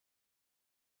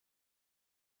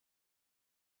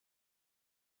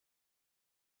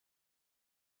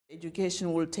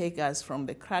Education will take us from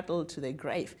the cradle to the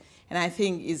grave. And I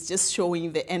think it's just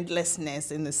showing the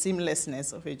endlessness and the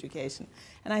seamlessness of education.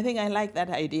 And I think I like that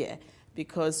idea,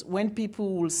 because when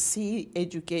people will see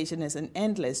education as an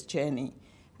endless journey,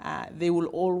 they will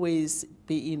always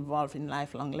be involved in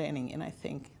lifelong learning. And I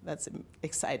think that's an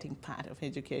exciting part of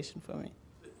education for me.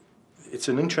 It's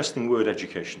an interesting word,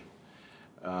 education,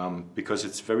 because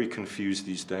it's very confused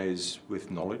these days with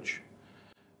knowledge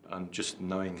and just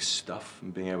knowing stuff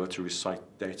and being able to recite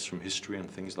dates from history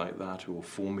and things like that, or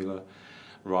formula,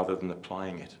 rather than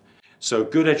applying it. So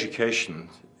good education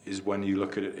is when you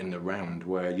look at it in the round,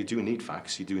 where you do need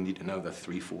facts, you do need to know that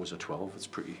 3 4s are 12, it's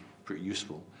pretty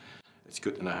useful. It's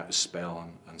good to know how to spell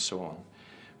and so on.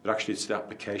 But actually it's the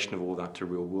application of all that to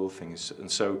real world things. And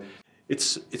so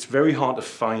it's very hard to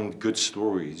find good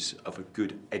stories of a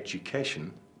good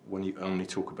education when you only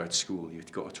talk about school.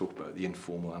 You've got to talk about the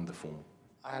informal and the formal.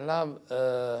 I love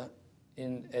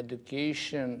in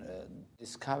education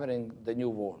discovering the new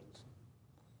world,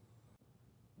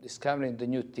 discovering the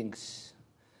new things,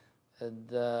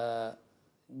 the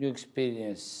new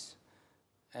experience.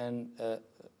 And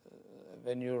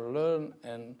when you learn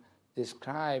and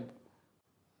describe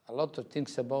a lot of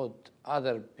things about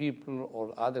other people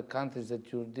or other countries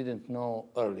that you didn't know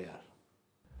earlier.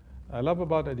 I love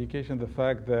about education the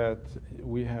fact that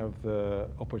we have the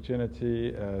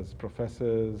opportunity as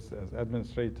professors, as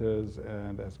administrators,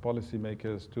 and as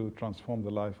policymakers to transform the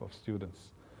life of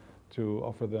students, to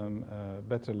offer them a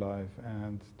better life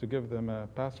and to give them a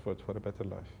passport for a better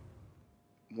life.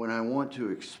 When I want to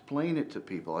explain it to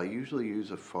people, I usually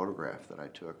use a photograph that I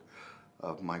took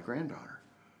of my granddaughter.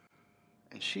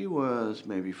 And she was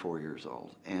maybe 4 years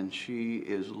old, and she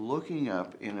is looking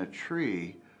up in a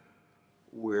tree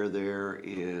where there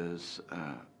is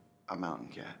a mountain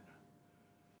cat,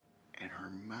 and her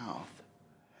mouth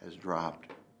has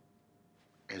dropped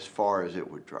as far as it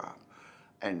would drop,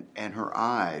 and her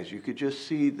eyes, you could just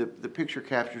see the picture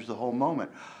captures the whole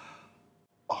moment.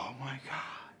 Oh my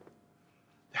God,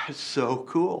 that's so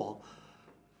cool.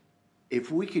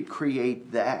 If we could create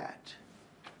that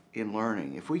in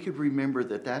learning, if we could remember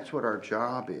that that's what our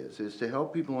job is to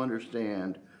help people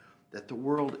understand that the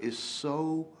world is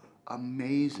so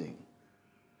amazing,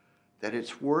 that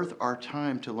it's worth our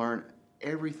time to learn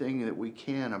everything that we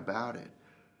can about it,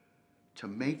 to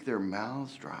make their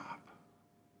mouths drop.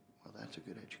 Well, that's a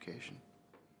good education.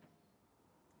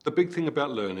 The big thing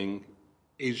about learning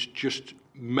is just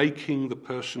making the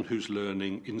person who's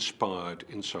learning inspired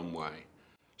in some way.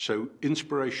 So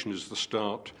inspiration is the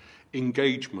start,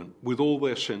 engagement with all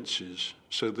their senses,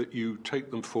 so that you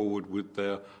take them forward with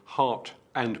their heart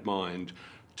and mind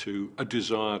to a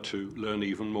desire to learn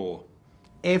even more.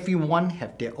 Everyone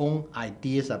have their own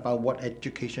ideas about what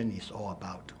education is all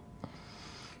about.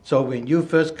 So when you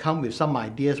first come with some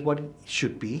ideas what it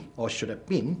should be or should have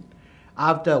been,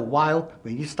 after a while,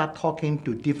 when you start talking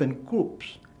to different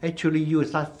groups, actually you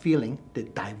start feeling the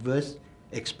diverse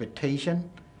expectation,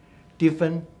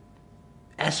 different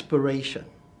aspiration,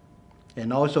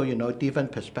 and also,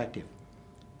 different perspective.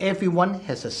 Everyone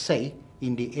has a say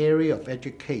in the area of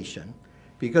education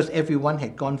because everyone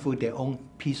had gone through their own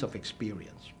piece of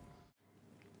experience.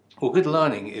 Well, good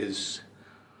learning is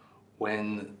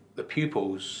when the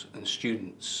pupils and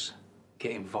students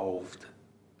get involved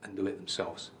and do it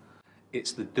themselves.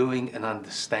 It's the doing and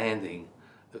understanding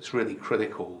that's really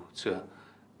critical to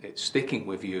it sticking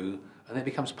with you, and it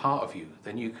becomes part of you.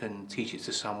 Then you can teach it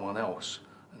to someone else.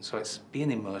 And so it's being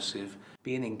immersive,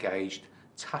 being engaged,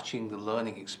 touching the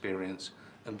learning experience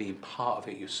and being part of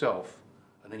it yourself,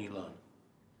 and then you learn.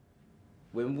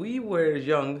 When we were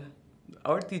young,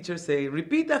 our teachers say,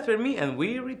 repeat after me, and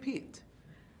we repeat.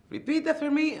 Repeat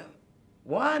after me,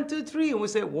 1, 2, 3, and we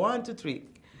say 1, 2, 3.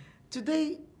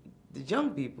 Today, the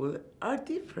young people are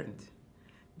different.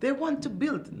 They want to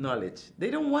build knowledge. They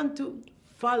don't want to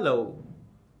follow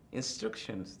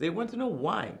instructions. They want to know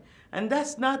why. And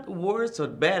that's not worse or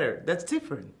better, that's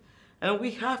different. And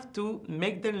we have to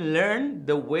make them learn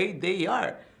the way they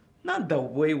are, not the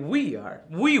way we are,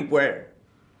 we were.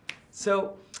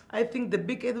 So I think the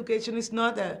big education is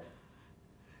not a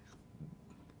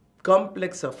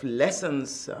complex of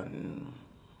lessons and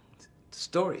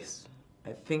stories.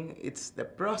 I think it's the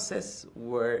process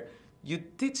where you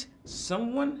teach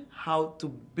someone how to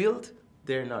build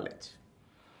their knowledge.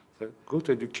 The good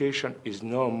education is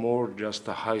no more just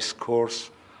the high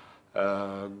scores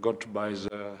got by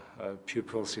the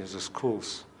pupils in the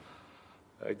schools.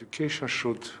 Education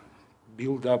should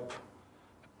build up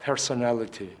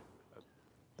personality.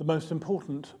 The most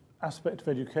important aspect of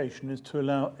education is to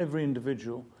allow every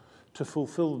individual to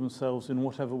fulfill themselves in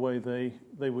whatever way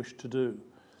they wish to do.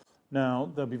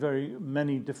 Now, there'll be very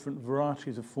many different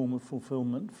varieties of form of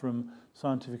fulfillment, from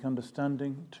scientific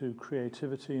understanding to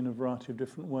creativity in a variety of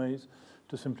different ways,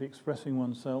 to simply expressing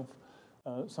oneself,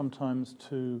 sometimes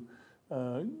to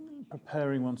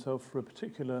preparing oneself for a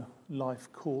particular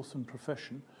life course and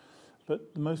profession.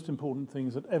 But the most important thing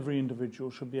is that every individual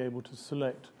should be able to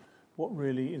select what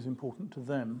really is important to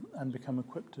them and become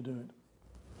equipped to do it.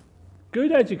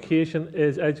 Good education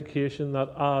is education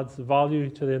that adds value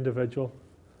to the individual,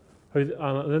 and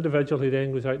an individual who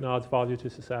then goes out and adds value to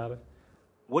society.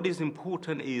 What is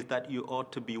important is that you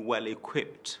ought to be well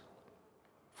equipped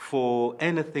for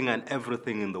anything and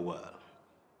everything in the world.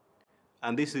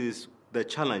 And this is the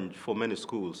challenge for many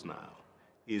schools now,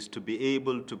 is to be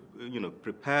able to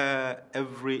prepare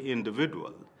every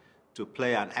individual to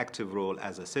play an active role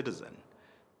as a citizen,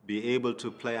 be able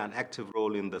to play an active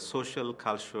role in the social,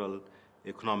 cultural,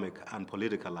 economic, and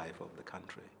political life of the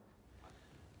country.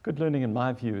 Good learning, in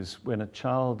my view, is when a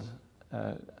child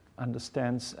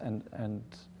understands and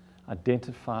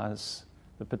identifies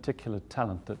the particular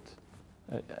talent that,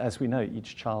 as we know,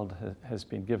 each child has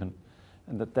been given,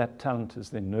 and that talent is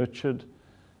then nurtured,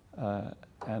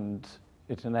 and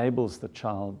it enables the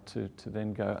child to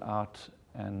then go out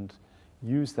and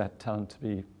use that talent to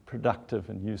be productive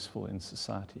and useful in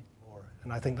society.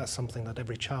 And I think that's something that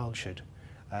every child should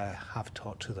have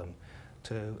taught to them,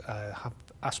 to have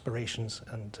aspirations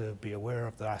and to be aware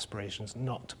of their aspirations,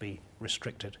 not to be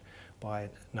restricted by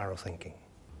narrow thinking.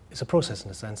 It's a process in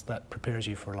a sense that prepares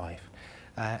you for life,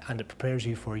 and it prepares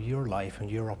you for your life and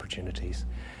your opportunities.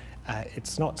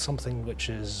 It's not something which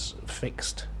is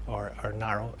fixed or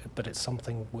narrow, but it's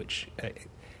something which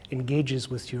engages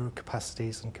with your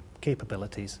capacities and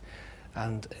capabilities,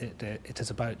 and it is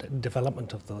about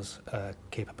development of those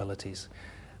capabilities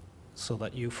so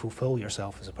that you fulfill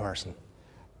yourself as a person.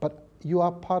 But you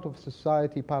are part of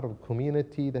society, part of a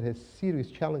community that has serious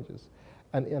challenges,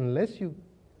 and unless you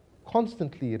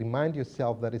constantly remind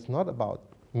yourself that it's not about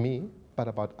me, but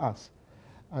about us.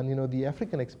 And the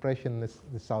African expression,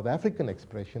 the South African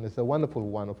expression, is a wonderful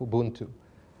one of Ubuntu.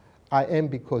 I am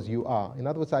because you are. In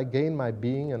other words, I gain my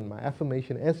being and my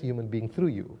affirmation as a human being through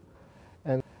you.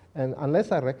 And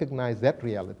unless I recognize that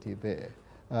reality there,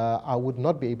 I would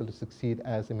not be able to succeed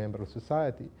as a member of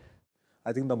society.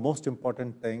 I think the most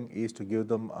important thing is to give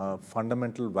them a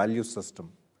fundamental value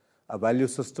system, a value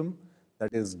system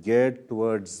that is geared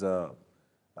towards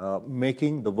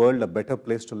making the world a better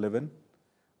place to live in.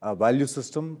 A value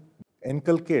system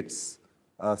inculcates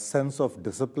a sense of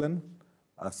discipline,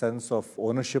 a sense of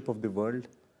ownership of the world,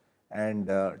 and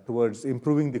towards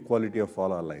improving the quality of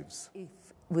all our lives.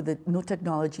 With the new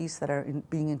technologies that are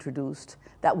being introduced,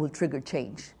 that will trigger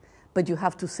change. But you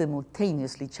have to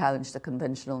simultaneously challenge the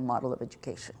conventional model of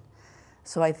education.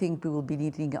 So I think we will be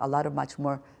needing a lot of much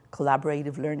more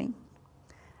collaborative learning,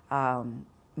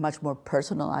 much more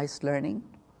personalized learning,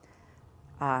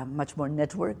 much more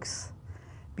networks,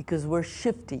 because we're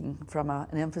shifting from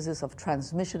an emphasis of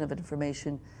transmission of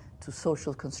information to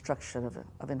social construction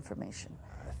of information.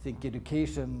 I think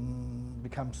education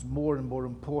becomes more and more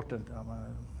important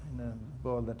in a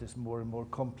world that is more and more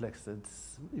complex.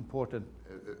 It's important.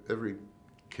 Every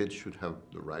kid should have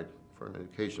the right for an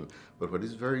education, but what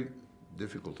is very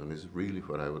difficult, and is really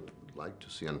what I would like to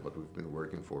see and what we've been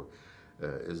working for,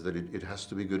 is that it has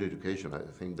to be good education. I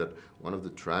think that one of the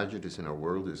tragedies in our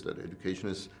world is that education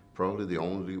is probably the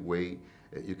only way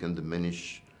you can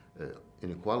diminish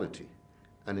inequality.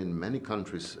 And in many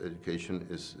countries, education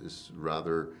is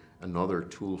rather another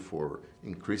tool for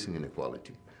increasing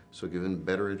inequality. So giving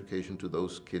better education to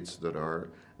those kids that are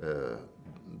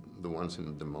the ones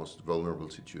in the most vulnerable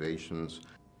situations.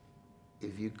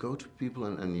 If you go to people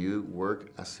and you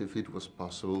work as if it was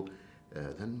possible,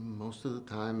 then most of the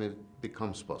time it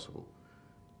becomes possible.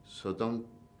 So don't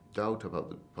doubt about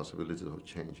the possibility of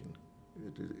changing.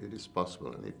 It is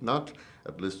possible, and if not,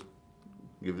 at least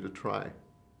give it a try.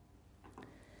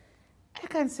 I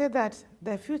can say that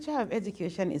the future of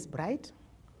education is bright.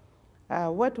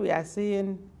 What we are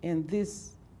seeing in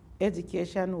this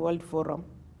Education World Forum,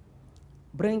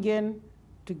 bringing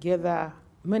together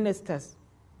ministers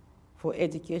for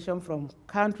education from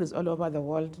countries all over the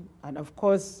world, and of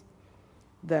course,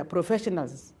 the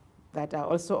professionals that are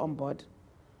also on board,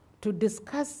 to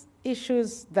discuss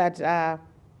issues that are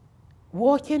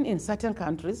working in certain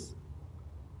countries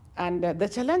and the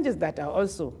challenges that are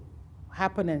also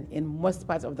happening in most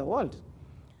parts of the world.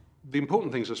 The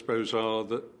important things, I suppose, are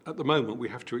that at the moment we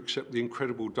have to accept the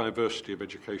incredible diversity of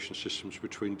education systems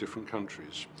between different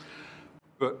countries.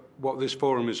 But what this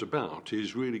forum is about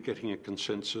is really getting a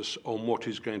consensus on what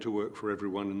is going to work for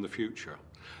everyone in the future.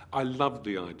 I love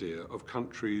the idea of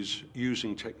countries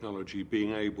using technology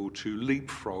being able to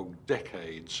leapfrog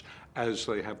decades as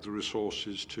they have the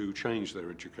resources to change their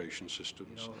education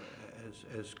systems. You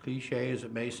know, as cliche as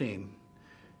it may seem,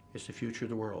 it's the future of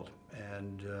the world.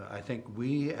 And I think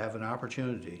we have an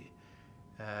opportunity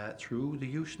through the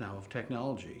use now of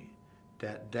technology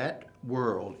that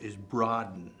world is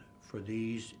broadened for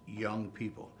these young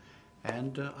people.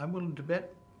 And I'm willing to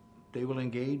bet they will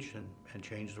engage and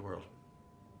change the world.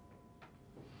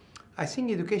 I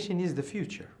think education is the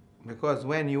future, because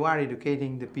when you are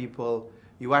educating the people,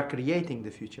 you are creating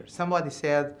the future. Somebody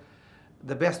said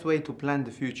the best way to plan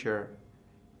the future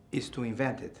is to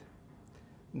invent it.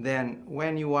 Then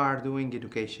when you are doing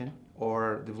education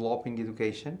or developing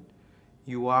education,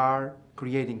 you are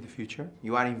creating the future,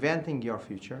 you are inventing your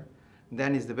future,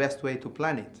 then is the best way to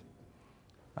plan it.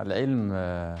 العلم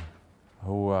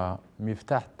هو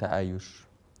مفتاح التعايش،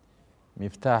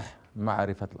 مفتاح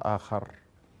معرفة الآخر،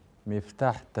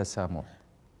 مفتاح التسامح.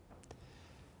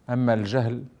 أما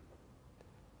الجهل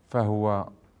فهو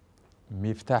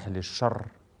مفتاح للشر،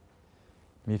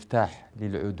 مفتاح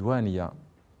للعدوانية.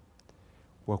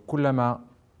 وكلما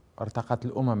ارتقت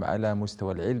الأمم على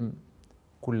مستوى العلم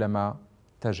كلما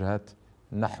اتجهت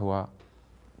نحو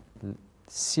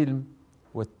السلم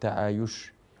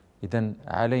والتعايش. إذن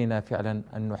علينا فعلا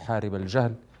أن نحارب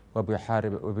الجهل،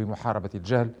 وبمحاربة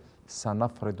الجهل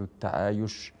سنفرض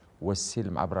التعايش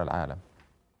والسلم عبر العالم.